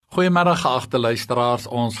Goeiemiddag geagte luisteraars,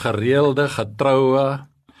 ons gereelde, getroue,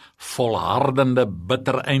 volhardende,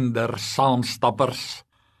 bittereinder, saamstappers.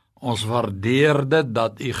 Ons waardeer dit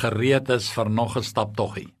dat u gereed is vir nog 'n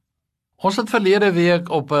staptoggie. Ons het verlede week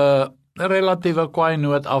op 'n relatiewe kwaai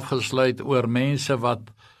noot afgesluit oor mense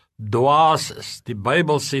wat dwaas is. Die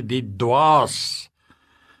Bybel sê die dwaas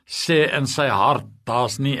sê in sy hart,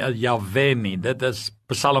 daar's nie 'n Jahwe nie. Dit is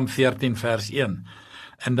Psalm 14 vers 1.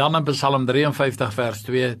 En dan in Psalm 53 vers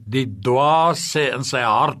 2, die dwaas sê in sy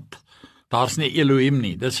hart, daar's nie Elohim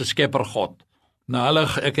nie, dis 'n skepper God. Nou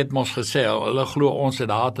ek het mos gesê, hulle glo ons het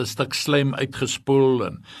daar 'n stuk slijm uitgespoel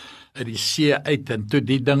en uit die see uit en toe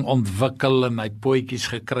die ding ontwikkel en hy het pootjies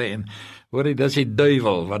gekry en hoorie, dis die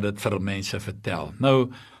duiwel wat dit vir mense vertel.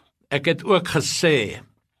 Nou, ek het ook gesê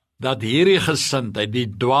dat hierdie gesindheid, die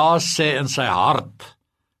dwaas sê in sy hart,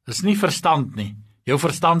 is nie verstand nie. Jou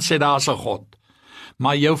verstand sê daar's 'n God.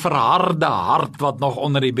 Maar jou verharde hart wat nog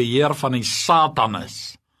onder die beheer van die Satan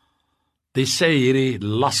is, die sê hierdie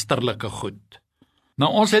lasterlike goed. Nou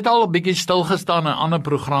ons het al 'n bietjie stilgestaan in ander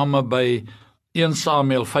programme by 1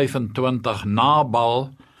 Samuel 25, Nabal,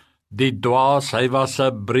 die dwaas, hy was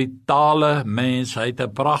 'n brutale mens, hy het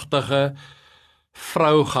 'n pragtige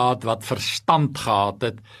vrou gehad wat verstand gehad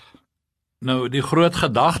het. Nou die groot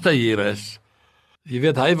gedagte hier is, jy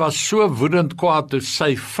weet, hy was so woedend kwaad toe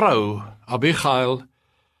sy vrou, Abigail,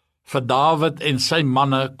 vir Dawid en sy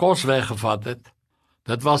manne kos weggevat het.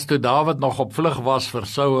 Dit was toe Dawid nog op vlug was vir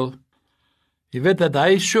Saul. Jy weet dat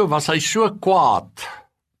hy so kwaad.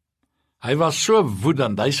 Hy was so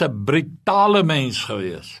woedend, hy's 'n brutale mens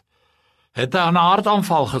gewees. Het hy aan 'n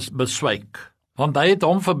hartaanval beswyk, want hy het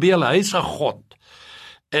hom verbeel, hy's 'n God.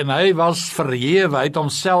 En hy was verhewe, hy het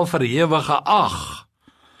homself verhewe geag.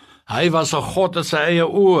 Hy was 'n God in sy eie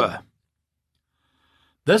oë.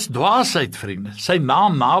 Dis dwaasheid, vriende. Sy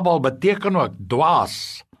naam Nabal beteken ook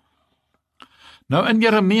dwaas. Nou in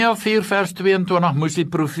Jeremia 4 vers 22 moes die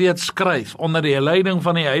profeet skryf onder die leiding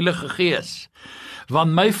van die Heilige Gees.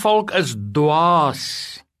 Want my volk is dwaas.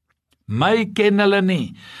 My ken hulle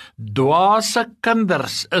nie. Dwaase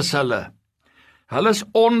kinders is hulle. Hulle is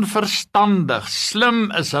onverstandig.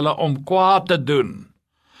 Slim is hulle om kwaad te doen.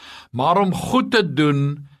 Maar om goed te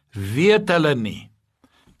doen, weet hulle nie.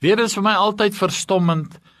 Weer is vir my altyd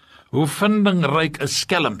verstommend, hoe vindingryk is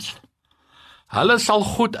skelms. Hulle sal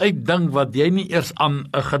goed uitdink wat jy nie eers aan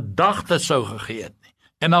 'n gedagte sou gegee het nie.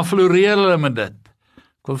 En dan floreer hulle met dit.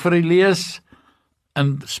 Ek wil vir u lees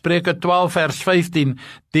in Spreuke 12 vers 15,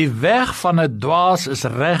 die weg van 'n dwaas is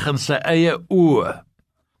reg in sy eie oë,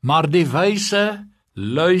 maar die wyse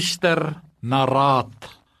luister na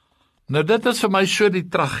raad. Nou dit is vir my so die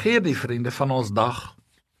tragedie, vriende, van ons dag,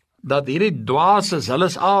 dat hierdie dwaases, hulle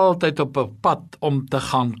is altyd op 'n pad om te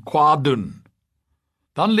gaan kwaad doen.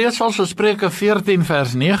 Dan lees ons in Spreuke 14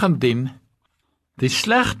 vers 19, die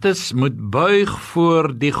slegtes moet buig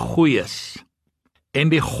voor die goeies, en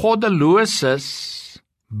die goddeloses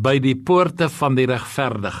by die poorte van die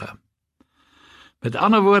regverdige. Met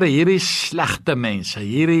ander woorde, hierdie slegte mense,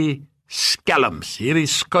 hierdie skelms, hierdie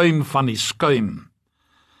skuim van die skuim.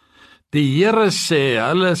 Die Here sê,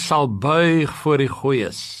 hulle sal buig voor die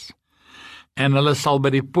goeies, en hulle sal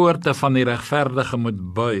by die poorte van die regverdige moet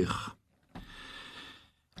buig.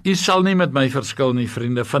 U sal nie met my verskil nie,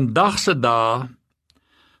 vriende. Vandag se dae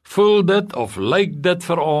voel dit of lyk dit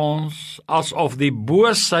vir ons asof die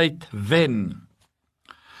boosheid wen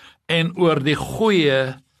en oor die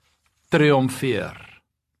goeie triomfeer.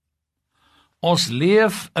 Ons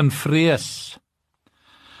leef in vrees.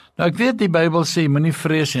 Nou ek weet die Bybel sê, moenie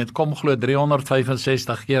vrees nie, het kom glo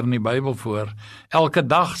 365 keer in die Bybel voor. Elke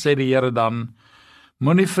dag sê die Here dan,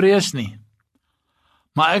 moenie vrees nie.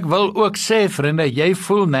 Maar ek wil ook sê, vriende, jy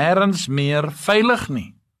voel nêrens meer veilig nie.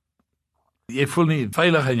 Jy voel nie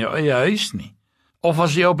veilig in jou eie huis nie, of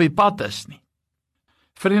as jy op die pad is nie.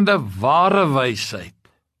 Vriende, ware wysheid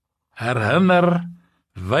herinner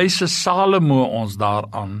wyse Salomo ons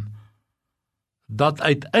daaraan, dat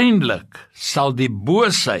uiteindelik sal die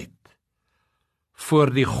boosheid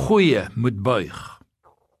voor die goeie moet buig.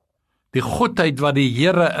 Die goedheid wat die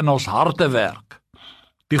Here in ons harte werk,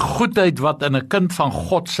 die goedheid wat in 'n kind van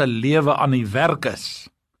God se lewe aan die werk is,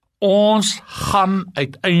 ons gaan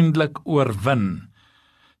uiteindelik oorwin.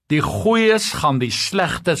 Die goeies gaan die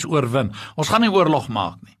slegtes oorwin. Ons gaan nie oorlog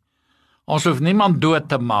maak nie. Ons hoef niemand dood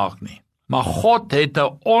te maak nie. Maar God het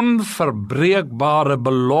 'n onverbreekbare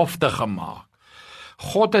belofte gemaak.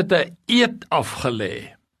 God het 'n eed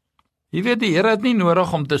afgelê. Jy weet, die Here het nie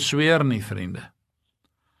nodig om te sweer nie, vriende.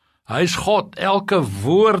 Hy is God. Elke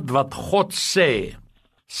woord wat God sê,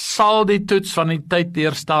 sal die toets van die tyd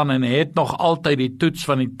deurstaan en het nog altyd die toets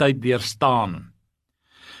van die tyd deurstaan.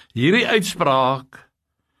 Hierdie uitspraak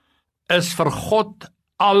is vir God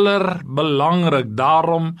allerbelangrik,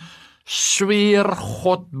 daarom sweer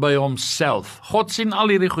God by homself. God sien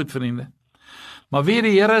al hierdie goed, vriende. Maar weet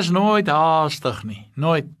die Here is nooit haastig nie,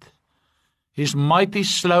 nooit. He's mighty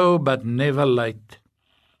slow but never late.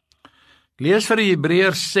 Ek lees vir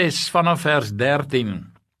Hebreërs 6 vanaf vers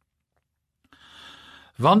 13.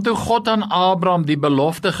 Want toe God aan Abraham die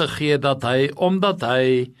belofte gegee dat hy, omdat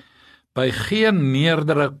hy by geen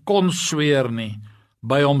meerdere kon sweer nie,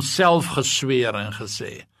 by homself gesweer en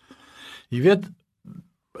gesê. Jy weet,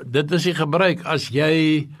 dit is die gebruik, as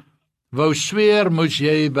jy wou sweer, moes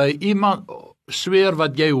jy by iemand sweer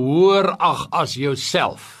wat jy hoër ag as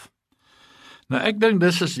jouself. Nou ek dink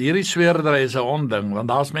hierdie sweerdery is 'n onding, want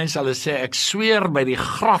daar's mense hulle sê, ek sweer by die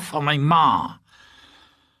graf van my ma.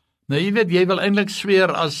 Nou jy weet, jy wil eintlik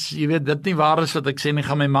sweer as, jy weet, dit nie waar is wat ek sê nie,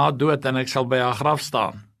 gaan my ma dood en ek sal by haar graf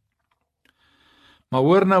staan. Maar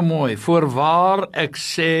hoor nou mooi, voorwaar ek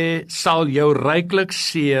sê, sal jou ryklik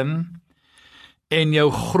seën en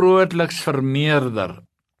jou grootliks vermeerder.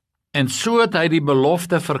 En so het hy die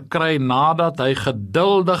belofte verkry nadat hy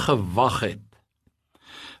geduldig gewag het.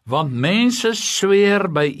 Want mense sweer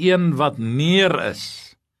by een wat meer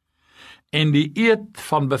is, en die eed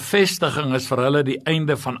van bevestiging is vir hulle die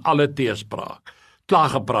einde van alle teespraak. Klaar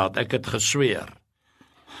gepraat, ek het gesweer.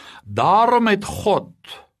 Daarom het God,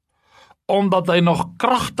 omdat hy nog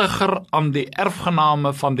kragtiger aan die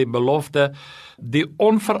erfgename van die belofte, die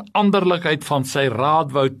onveranderlikheid van sy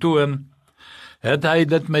raad wou toon, het hy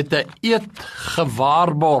dit met 'n eed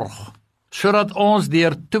gewaarborg, sodat ons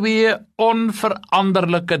deur twee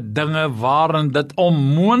onveranderlike dinge waarin dit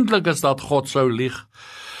onmoontlik is dat God sou lieg,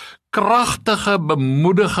 kragtige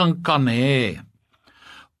bemoediging kan hê.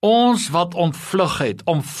 Ons wat ontvlug het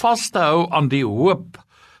om vas te hou aan die hoop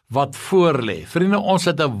wat voorlê. Vriende, ons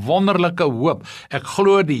het 'n wonderlike hoop. Ek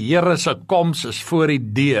glo die Here se koms is voor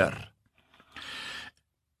die deur.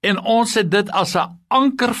 En ons het dit as 'n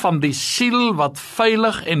anker van die siel wat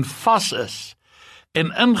veilig en vas is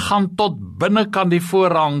en ingaan tot binnekant die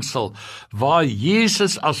voorhangsel waar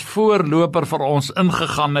Jesus as voorloper vir ons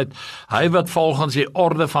ingegaan het, hy wat volgens die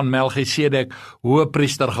orde van Melchisedek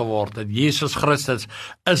hoëpriester geword het. Jesus Christus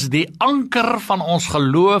is die anker van ons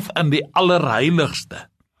geloof in die allerheiligste.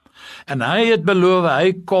 En hy het beloof,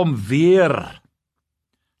 hy kom weer.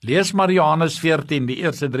 Lees maar Johannes 14, die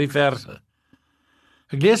eerste 3 verse.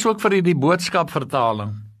 Ek lees ook vir u die boodskap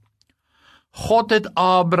vertaling. God het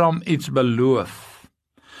Abraham iets beloof.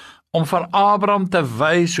 Om vir Abraham te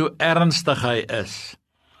wys hoe ernstig hy is,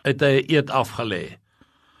 het hy 'n eed afgelê.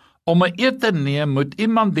 Om 'n eed te neem, moet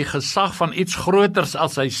iemand die gesag van iets groters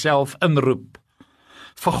as hy self inroep.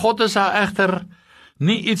 Vir God is daar egter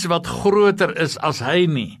nie iets wat groter is as hy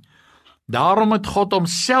nie. Daarom het God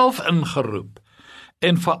homself ingeroep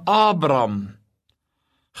en vir Abraham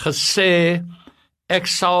gesê, ek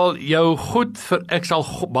sal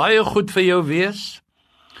baie goed vir jou wees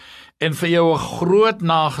en vir jou 'n groot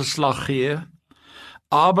nageslag gee.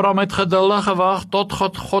 Abraham het geduldig gewag tot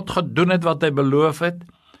God gedoen het wat hy beloof het.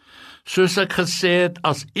 Soos ek gesê het,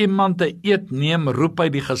 as iemand 'n eed neem, roep hy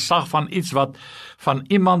die gesag van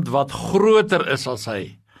iemand wat groter is as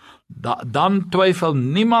hy. Dan twyfel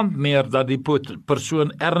niemand meer dat die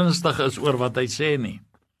persoon ernstig is oor wat hy sê nie.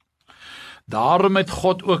 Daarom het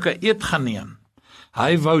God ook 'n eed geneem.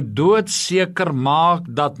 Hy wou doodseker maak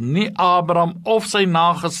dat nie Abraham of sy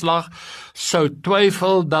nageslag sou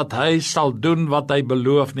twyfel dat hy sal doen wat hy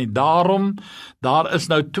beloof nie. Daarom, daar is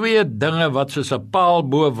nou 2 dinge wat soos 'n paal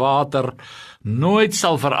bo water nooit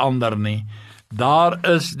sal verander nie. Daar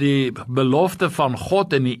is die belofte van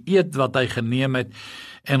God en die eed wat hy geneem het,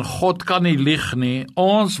 en God kan nie lieg nie.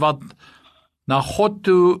 Ons wat na God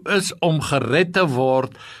toe is om gered te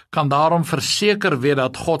word, kan daarom verseker weet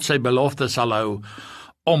dat God sy belofte sal hou.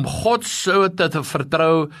 Om God so te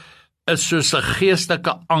vertrou is soos 'n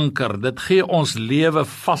geestelike anker. Dit gee ons lewe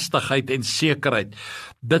vastigheid en sekerheid.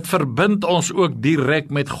 Dit verbind ons ook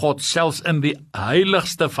direk met God, selfs in die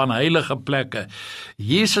heiligste van heilige plekke.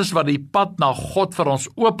 Jesus wat die pad na God vir ons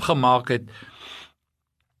oopgemaak het,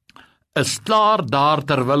 is klaar daar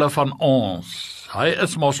ter wille van ons. Hy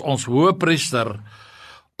is mos ons hoëpriester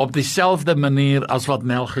op dieselfde manier as wat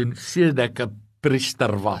Melchisedek 'n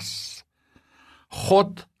priester was.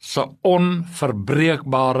 God se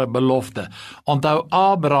onverbreekbare belofte. Onthou,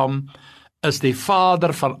 Abraham is die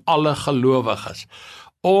vader van alle gelowiges.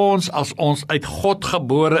 Ons, as ons uit God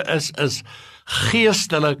gebore is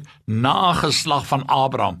geestelik nageslag van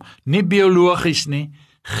Abraham. Nie biologies nie,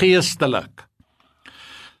 geestelik.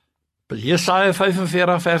 Jesaja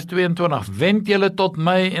 45 vers 22, wend julle tot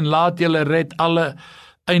my en laat julle red alle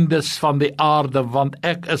uiteindes van die aarde, want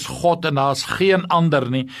ek is God en daar is geen ander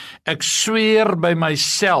nie. Ek sweer by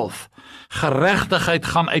myself, geregtigheid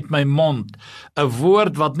gaan uit my mond, 'n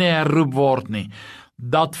woord wat nie herroep word nie,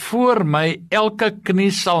 dat voor my elke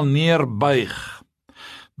knie sal neerbuig,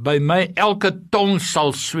 by my elke tong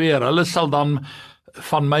sal sweer, hulle sal dan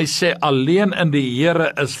van my sê, alleen in die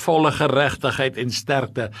Here is volle geregtigheid en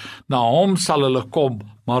sterkte, na hom sal hulle kom,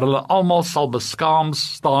 maar hulle almal sal beskaam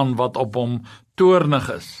staan wat op hom toornig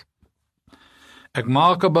is. Ek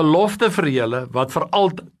maak 'n belofte vir julle, wat vir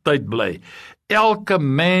altyd bly. Elke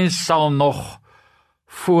mens sal nog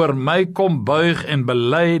voor my kom buig en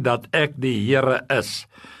bely dat ek die Here is.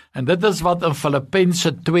 En dit is wat in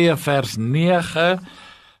Filippense 2 vers 9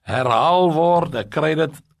 herhaal word. Ek kry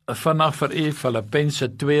dit vanaf vir u,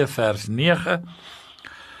 Filippense 2 vers 9.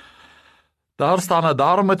 Daar staan het,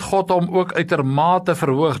 daarom het God hom ook uitermate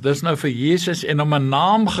verhoog, dis nou vir Jesus, en hom 'n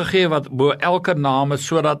naam gegee wat bo elke naam is,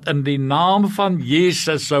 sodat in die naam van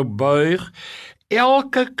Jesus sou buig,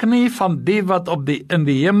 elke knie van die wat in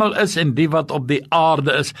die hemel is en die wat op die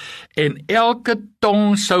aarde is, en elke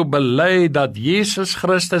tong sou bely dat Jesus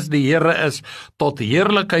Christus die Here is, tot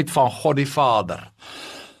heerlikheid van God die Vader.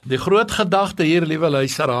 Die groot gedagte hier, liewe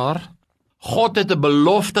luisteraar, God het 'n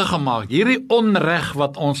belofte gemaak, hierdie onreg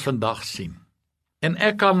wat ons vandag sien. En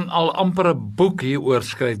ek kan al amper 'n boek hieroor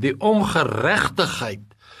skryf, die ongeregtigheid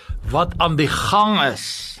wat aan die gang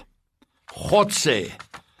is. God sê,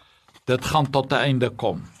 dit gaan tot 'n einde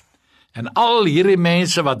kom. En al hierdie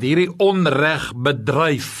mense wat hierdie onreg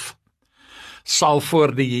bedryf, sal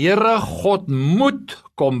voor die Here God moet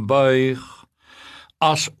kom buig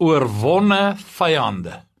as oorwonne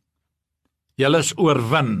vyande. Julle is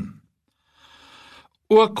oorwin.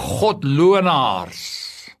 Ook godlonaars,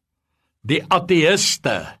 die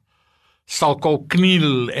ateïste, sal kom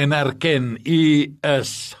kniel en erken, U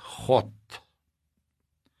is God.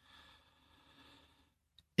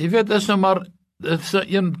 Jy weet, is nou maar, dit is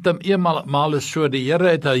eenmaal is so, die Here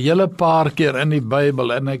het 'n hele paar keer in die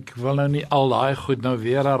Bybel, en ek wil nou nie al daai goed nou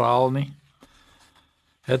weer herhaal nie,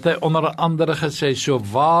 het hy onder andere gesê, so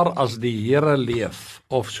waar as die Here leef,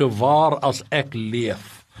 of so waar as ek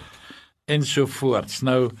leef, ensovoorts.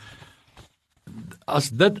 Nou,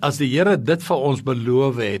 as die Here dit vir ons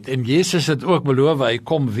beloof het, en Jesus het ook beloof, hy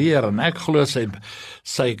kom weer, en ek glo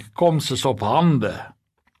sy koms is op hande,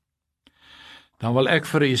 dan wil ek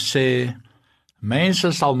vir u sê,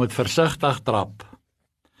 mense sal moet versigtig trap.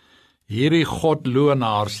 Hierdie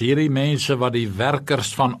godlonaars, hierdie mense wat die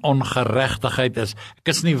werkers van ongeregtigheid is, ek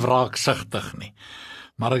is nie wraaksugtig nie,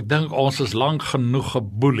 maar ek dink ons is lank genoeg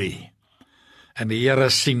geboelie, en die Here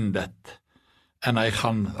sien dit, en hy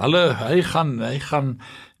gaan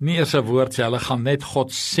nie eers 'n woord sê, hulle gaan net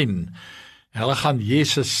God sien, hulle gaan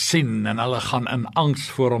Jesus sien, en hulle gaan in angs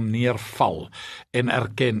voor hom neerval, en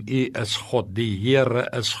erken, U is God, die Here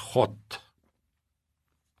is God.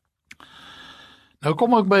 Nou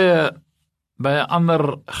kom ek by 'n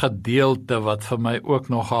ander gedeelte wat vir my ook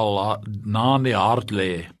nogal na in die hart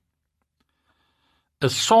lê. 'n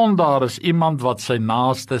Sondaar is iemand wat sy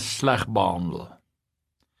naaste sleg behandel.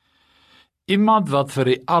 Iemand wat vir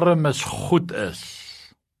die armes goed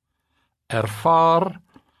is, ervaar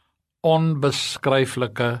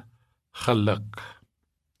onbeskryflike geluk.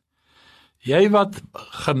 Jy wat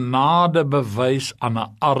genade bewys aan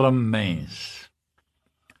 'n arm mens,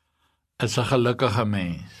 is 'n gelukkige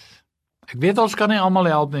mens. Ek weet ons kan nie almal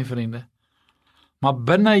help nie, vriende, maar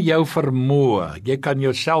binne jou vermoë, jy kan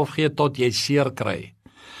jouself gee tot jy seer kry.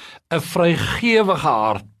 'n vrygewige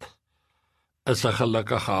hart is 'n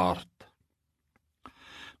gelukkige hart.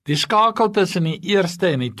 Die skakel tussen die eerste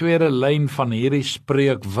en die tweede lyn van hierdie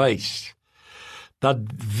spreek wys, dat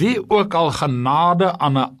wie ook al genade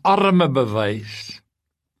aan 'n arme bewys,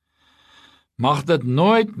 mag dit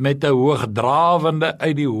nooit met 'n hoogdrawende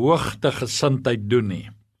uit die hoogte gesindheid doen nie.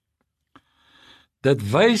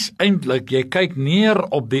 Dit wys eintlik, jy kyk neer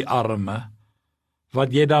op die arme,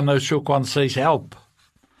 wat jy dan nou so kan sê help.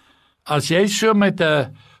 As jy so met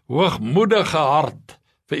 'n hoogmoedige hart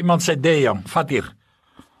vir iemand sê, jong, vat hier.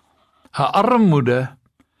 'n Armoede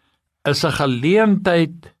is 'n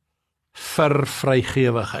geleentheid vir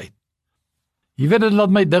vrygewigheid. Jy weet, dit laat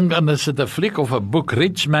my dink aan, is dit 'n fliek of 'n boek,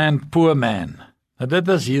 Rich Man, Poor Man. Nou dit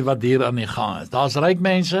is hier wat hier aan die gang is. Daar's ryk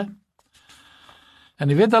mense, en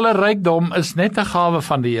jy weet, hulle rykdom is net 'n gawe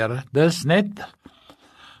van die Here. Dis net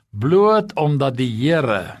bloot omdat die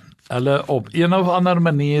Here hulle op een of ander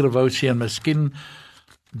manier wou sien, miskien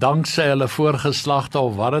danksy hulle voorgeslagte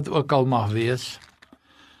of wat dit ook al mag wees.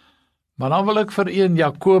 Maar dan wil ek vir een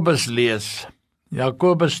Jakobus lees,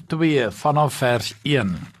 Jakobus 2 vanaf vers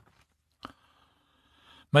 1.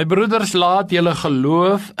 My broeders, laat julle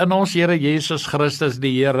geloof in ons Here Jesus Christus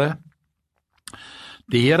die Here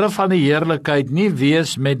van die heerlikheid nie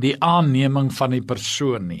wees met die aanneming van die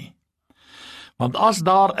persoon nie. Want as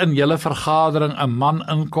daar in julle vergadering 'n man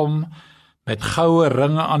inkom met goue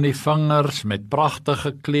ringe aan die vingers, met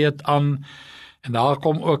pragtige kleed aan, en daar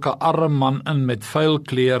kom ook 'n arm man in met vuil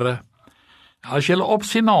klere, as julle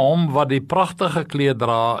opsien na hom wat die pragtige kleed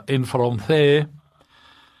dra en vir hom sê,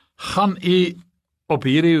 gaan u op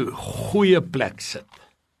hierdie goeie plek sit,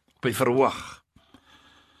 op die verhoog,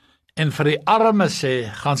 en vir die arme sê,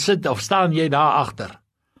 gaan sit of staan jy daar agter,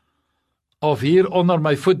 of hier onder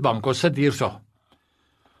my voetbank, of sit hier so.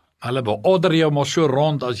 Hulle beorder jou maar so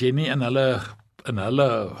rond as jy nie na hulle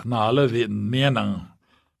mening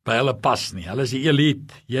by hulle pas nie. Hulle is die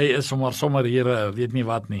elite. Jy is sommer hier, weet nie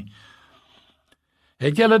wat nie.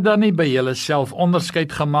 Het julle dan nie by julle self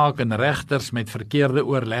onderskeid gemaak en regters met verkeerde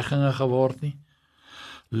oorlegginge geword nie?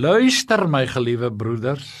 Luister, my geliewe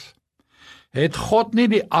broeders. Het God nie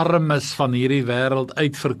die armes van hierdie wêreld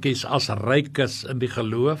uitverkies as rykes in die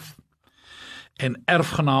geloof en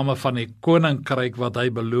erfgename van die koninkryk wat hy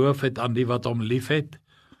beloof het aan die wat hom liefhet?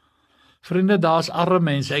 Vriende, daar's arme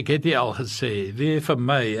mense, ek het al gesê, wie vir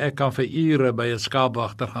my, ek kan vir ure by 'n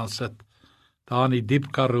skaapwagter gaan sit, daar in die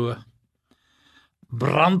diep Karoo,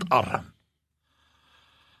 brandarm,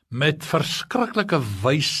 met verskriklike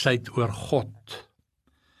wysheid oor God,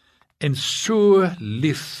 en so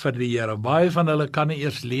lief vir die Here. Baie van hulle kan nie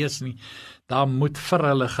eers lees nie, daar moet vir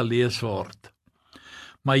hulle gelees word.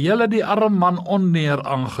 Maar julle die arme man onneer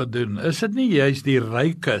aangedoen, is dit nie juist die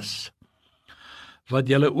rykes wat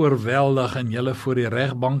julle oorweldig en julle voor die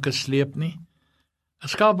regbanke sleep nie? 'n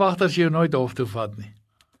Skaapwagter is jou nooit hof toe vat nie,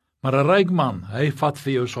 maar 'n ryk man, hy vat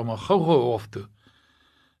vir jou sommer gou-gou hof toe.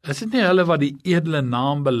 Is dit nie hulle wat die edele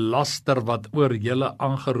naam belaster wat oor julle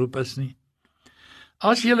aangeroep is nie?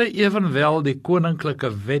 As julle evenwel die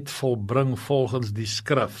koninklike wet volbring volgens die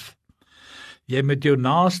skrif, jy moet jou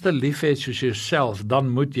naaste lief hê soos jouself,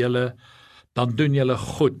 dan doen julle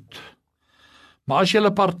goed. Maar as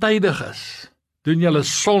julle partydig is, doen julle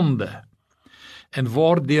sonde en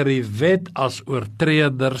word deur die wet as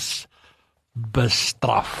oortreders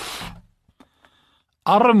bestraf.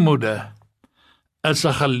 Armoede is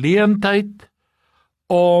 'n geleentheid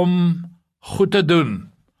om goed te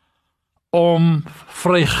doen, om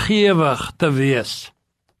vrygewig te wees.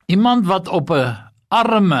 Iemand wat op 'n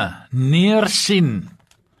arme neersien,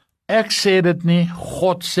 ek sê dit nie,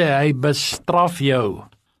 God sê hy bestraf jou.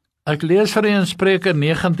 Ek lees vir u in Spreuke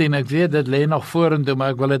 19, ek weet dit lê nog vorentoe,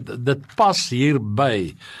 maar ek wil dit pas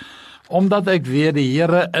hierby, omdat ek weet die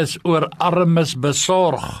Here is oor armes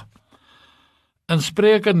besorg. In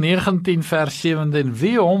Spreuke 19 vers 17,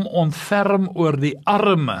 wie hom ontferm oor die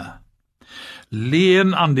arme,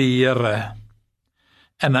 leen aan die Here,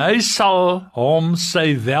 en hy sal hom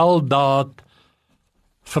sy weldaad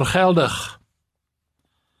vergeldig.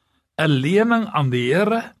 'n lening aan die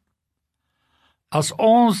Here. As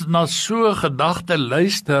ons na so gedagte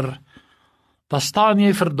luister, dan staan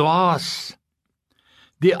jy verdwaas.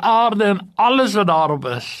 Die aarde en alles wat daarop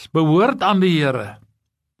is, behoort aan die Here.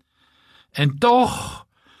 En tog,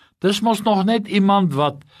 dis mos nog net iemand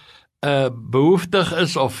wat behoeftig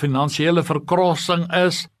is of finansiële verkrossing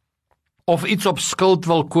is, of iets op skuld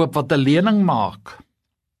wil koop wat 'n lening maak.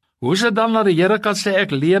 Hoe is dit dan dat die Here kan sê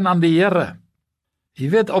ek leen aan die Here? Jy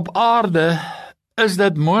weet, op aarde is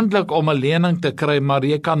dit moontlik om 'n lening te kry, maar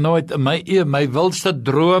jy kan nooit in my wildste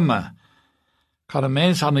drome kan 'n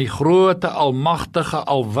mens aan die groote, almagtige,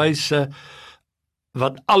 alwyse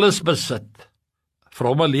wat alles besit vir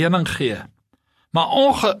hom 'n lening gee. Maar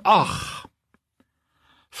ongeag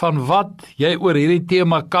van wat jy oor hierdie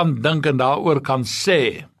tema kan dink en daaroor kan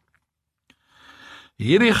sê,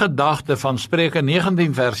 hierdie gedagte van Spreuke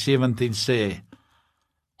 19 vers 17 sê,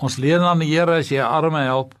 ons leen aan die Here as jy arme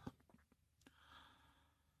help.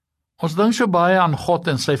 Ons dink so baie aan God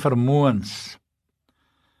en sy vermoëns.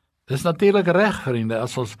 Dis natuurlik reg, vriende,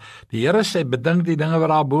 as ons die Here sê, bedink die dinge wat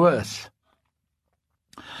daarbo is.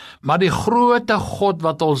 Maar die grootte God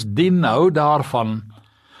wat ons dien, hou daarvan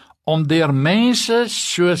om deur mense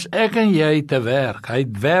soos ek en jy te werk. Hy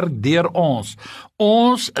werk deur ons.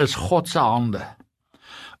 Ons is God se hande.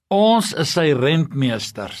 Ons is sy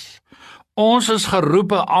rentmeesters. Ons is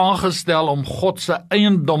geroepe aangestel om God se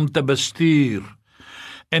eiendom te bestuur.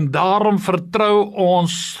 En daarom vertrou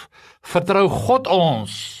God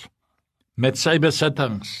ons met sy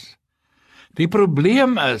besittings. Die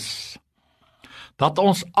probleem is dat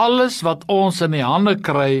ons alles wat ons in die hande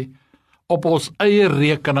kry op ons eie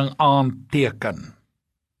rekening aanteken.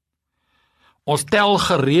 Ons tel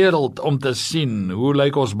gereeld om te sien hoe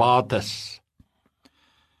lyk ons bates.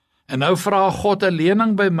 En nou vra God 'n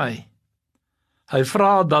lening by my. Hy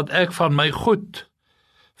vra dat ek van my goed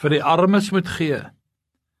vir die armes moet gee.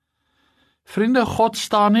 Vriende, God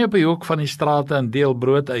staan nie op die hoek van die strate en deel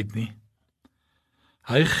brood uit nie.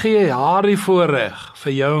 Hy gee haar die voorreg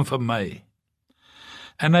vir jou en vir my.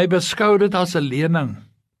 En hy beskou dit as 'n lening.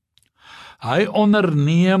 Hy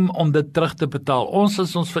onderneem om dit terug te betaal. Ons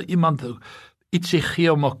is ons vir iemand ietsie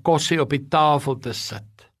gee om 'n kosie op die tafel te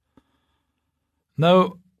sit.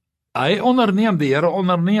 Nou, hy onderneem, die Here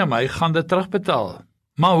onderneem, hy gaan dit terugbetaal.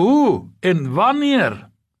 Maar hoe en wanneer?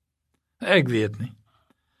 Ek weet nie.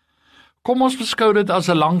 Kom ons beskou dit as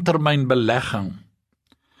 'n langtermyn belegging,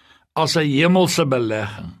 as 'n hemelse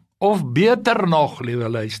belegging, of beter nog, liewe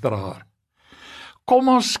luisteraar, kom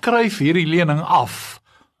ons skryf hierdie lening af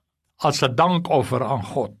as 'n dankoffer aan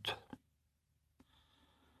God.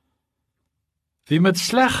 Wie met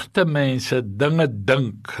slegte mense dinge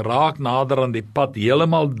dink, raak nader aan die pad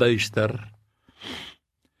heeltemal duister.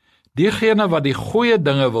 Diegene wat die goeie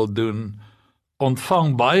dinge wil doen,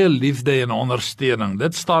 ontvang baie liefde en ondersteuning.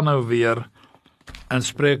 Dit staan nou weer in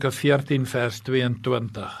Spreuke 14 vers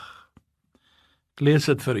 22. Ek lees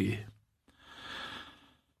dit vir u.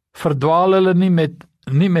 Verdwaal hulle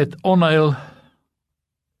nie met onheil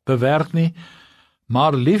bewerk nie,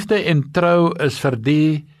 maar liefde en trou is vir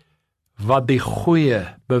die wat die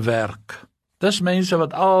goeie bewerk. Dis mense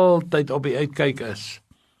wat altyd op die uitkyk is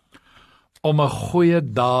om 'n goeie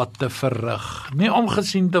daad te verrig, nie om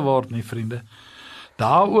gesien te word nie, vriende.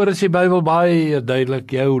 Daaroor is die Bybel baie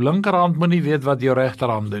duidelik. Jou linkerhand moet nie weet wat jou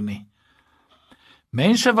regterhand doen nie.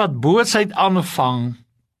 Mense wat boosheid aanvang,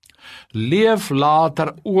 leef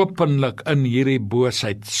later openlik in hierdie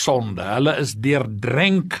boosheid, sonde. Hulle is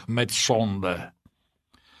deurdrenk met sonde.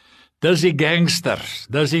 Dis die gangsters,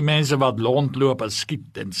 dis die mense wat rondloop en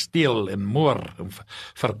skiet en steel en moor en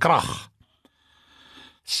verkrag.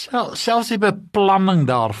 Selfs die beplanning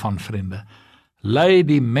daarvan, vriende, lei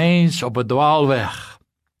die mens op 'n dwaalweg.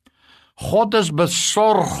 God is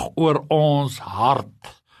besorg oor ons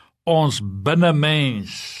hart, ons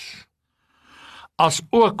binnemens, as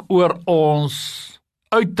ook oor ons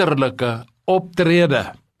uiterlike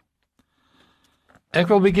optrede. Ek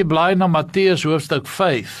wil 'n bietjie blaai na Matteus hoofstuk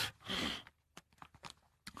 5.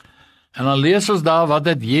 En dan lees ons daar wat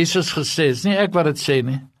het Jesus gesê. Dis nie ek wat dit sê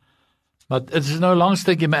nie. Maar dit is nou 'n lang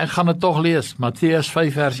stukkie, maar ek gaan dit tog lees. Matteus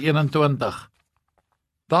 5 vers 21.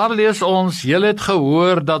 Daar lees ons, julle het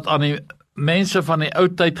gehoor dat aan die mense van die ou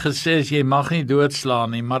tyd gesê is, jy mag nie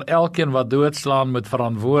doodslaan nie, maar elkeen wat doodslaan moet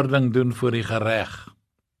verantwoording doen voor die gereg.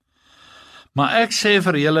 Maar ek sê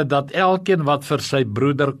vir julle dat elkeen wat vir sy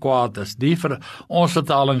broeder kwaad is, die vir ons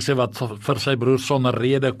vertaling sê wat vir sy broer sonder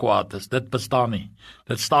rede kwaad is, dit bestaan nie.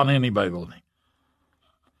 Dit staan nie in die Bybel nie.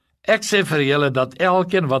 Ek sê vir julle dat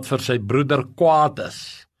elkeen wat vir sy broeder kwaad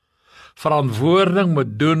is, verantwoording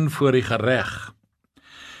moet doen voor die gereg.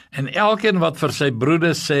 En elkeen wat vir sy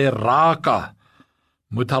broeder sê raka,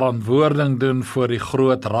 moet verantwoording doen voor die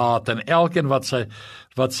groot raad. En elkeen wat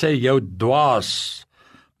sê jou dwaas,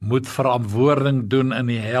 moet verantwoording doen in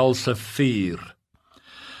die helse vuur.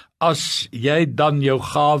 As jy dan jou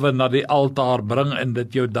gawe na die altaar bring en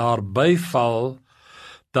dit jou daar byval,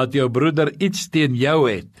 dat jou broeder iets teen jou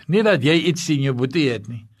het, nie dat jy iets teen jou boetie het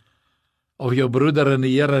nie, of jou broeder in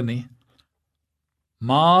die Here nie,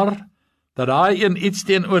 maar dat hy iets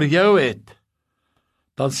teenoor jou het,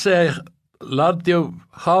 dan sê hy, laat jou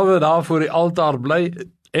gawe daar voor die altaar bly,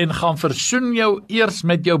 en gaan versoen jou eers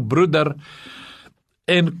met jou broeder,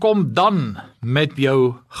 en kom dan met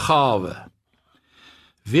jou gawe.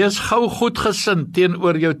 Wees gou goedgesind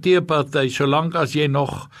teenoor jou teeparty, solank as jy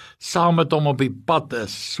nog saam met hom op die pad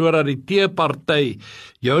is, sodat die teeparty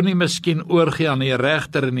jou nie miskien oorgee aan die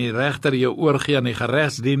regter, en die regter jou oorgee aan die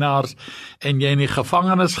geregsdienaars, en jy in die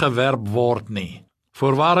gevangenis gewerp word nie.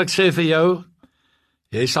 Voorwaar ek sê vir jou,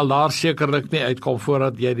 jy sal daar sekerlik nie uitkom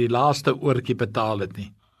voordat jy die laaste oortjie betaal het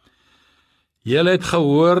nie. Julle het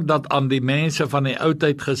gehoor dat aan die mense van die ou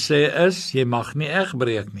tyd gesê is, jy mag nie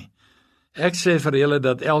egbreek nie. Ek sê vir julle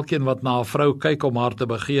dat elkeen wat na 'n vrou kyk om haar te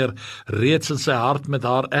begeer, reeds in sy hart met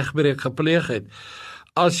haar egbreek gepleeg het.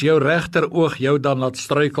 As jou regteroog jou dan laat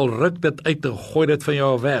struikel, ruk dit uit en gooi dit van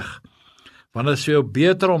jou weg. Want dit is vir jou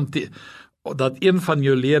beter dat een van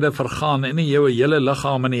jou lede vergaan en nie jou hele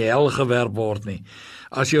liggaam in die hel gewerp word nie.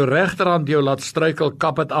 As jou regterhand jou laat struikel,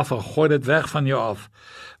 kap dit af en gooi dit weg van jou af.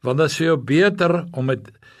 Want dit is vir jou beter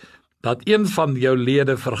dat een van jou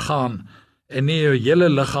lede vergaan en nie jou hele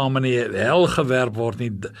liggaam in die hel gewerp word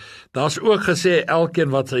nie. Daar's ook gesê, elkeen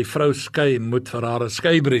wat sy vrou skei, moet vir haar 'n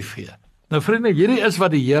skeibrief gee. Nou vriende, hierdie is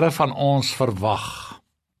wat die Here van ons verwag.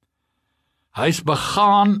 Hy's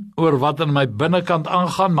begaan oor wat in my binnekant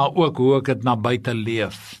aangaan, maar ook hoe ek dit na buite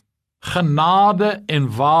leef. Genade en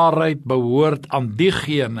waarheid behoort aan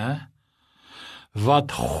diegene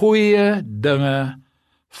wat goeie dinge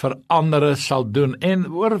vir ander sal doen. En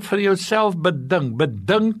oor vir jouself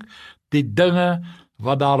bedink die dinge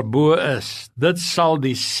wat daarbo is. Dit sal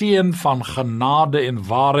die seën van genade en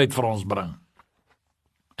waarheid vir ons bring.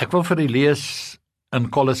 Ek wil vir u lees in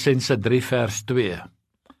Kolossense 3 vers 2.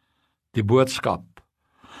 Die boodskap.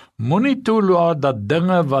 Moenie toelaat dat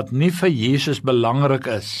dinge wat nie vir Jesus belangrik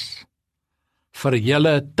is, vir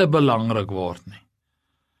julle te belangrik word nie.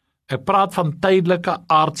 Ek praat van tydelike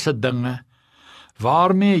aardse dinge,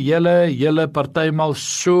 waarmee julle partymal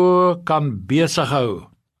so kan besig hou.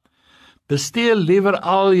 Bestee liewer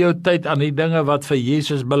al jou tyd aan die dinge wat vir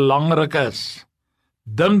Jesus belangrik is.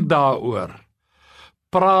 Dink daaroor,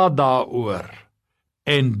 praat daaroor,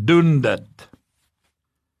 en doen dit.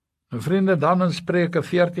 Nou vriende, dan in Spreuke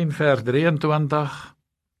 14 vers 23,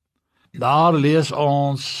 daar lees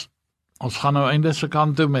ons gaan nou einde se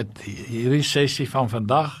kant toe met hierdie sessie van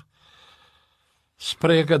vandag.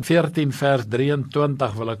 Spreuke 14 vers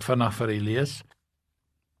 23 wil ek vinnig vir u lees.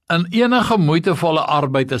 In enige moeitevolle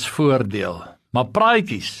arbeid is voordeel, maar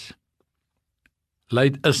praatjies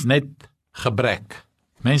is net gebrek.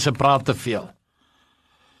 Mense praat te veel.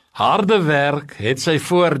 Harde werk het sy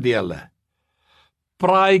voordele.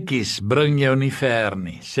 Praatjies bring jou nie ver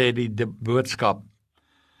nie, sê die boodskap.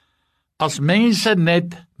 As mense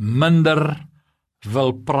net minder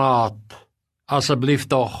wil praat, asseblief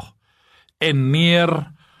tog, en meer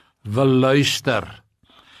wil luister.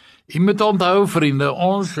 Jy moet onthou, vriende,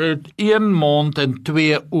 ons het 1 mond en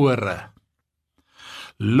 2 ore.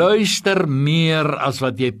 Luister meer as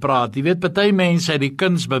wat jy praat. Jy weet, party mense het die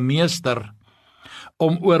kuns bemeester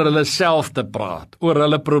om oor hulle self te praat, oor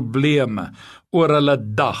hulle probleme, oor hulle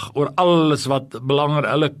dag, oor alles wat belangrik,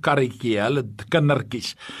 hulle karretjie, hulle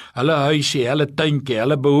kindertjies, hulle huisie, hulle tuintjie,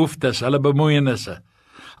 hulle behoeftes, hulle bemoeienisse,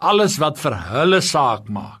 alles wat vir hulle saak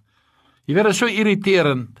maak. Jy weet, dit is so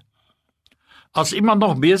irriterend, as iemand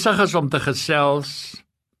nog besig is om te gesels,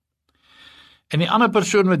 en die ander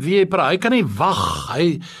persoon met wie hy praat, hy kan nie wag,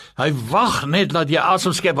 hy wag net dat jy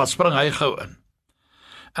asem skep, wat spring hy gou in.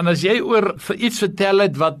 En as jy oor vir iets vertel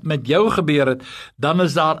het wat met jou gebeur het, dan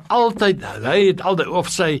is daar altyd, hy het altyd, of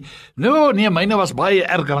sy, nee, myne was baie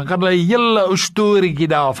erger, dan kan hulle 'n hele ou storieetjie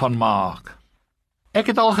daarvan maak. Ek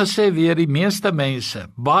het al gesê weer, die meeste mense,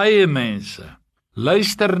 baie mense,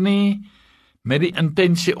 luister nie met die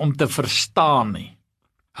intensie om te verstaan nie.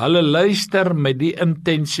 Hulle luister met die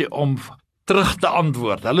intensie om terug te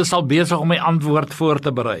antwoord. Hulle sal besig om die antwoord voor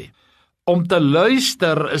te berei. Om te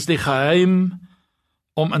luister is die geheim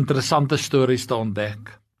om interessante stories te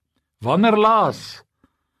ontdek. Wanneer laas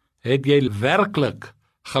het jy werklik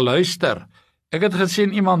geluister? Ek het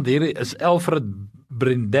gesien iemand hier is Alfred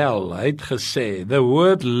Brindel. Hy het gesê, the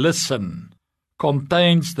word listen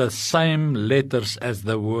contains the same letters as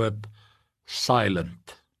the word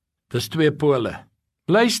silent. Dis 2 pole.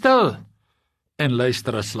 Bly stil en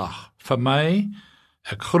luister 'n slag. Vir my,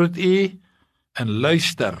 ek groet u en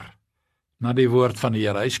luister na die woord van die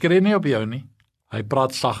Here. Hy skree nie op jou nie. Hy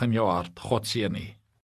praat sag in jou hart. God seën u.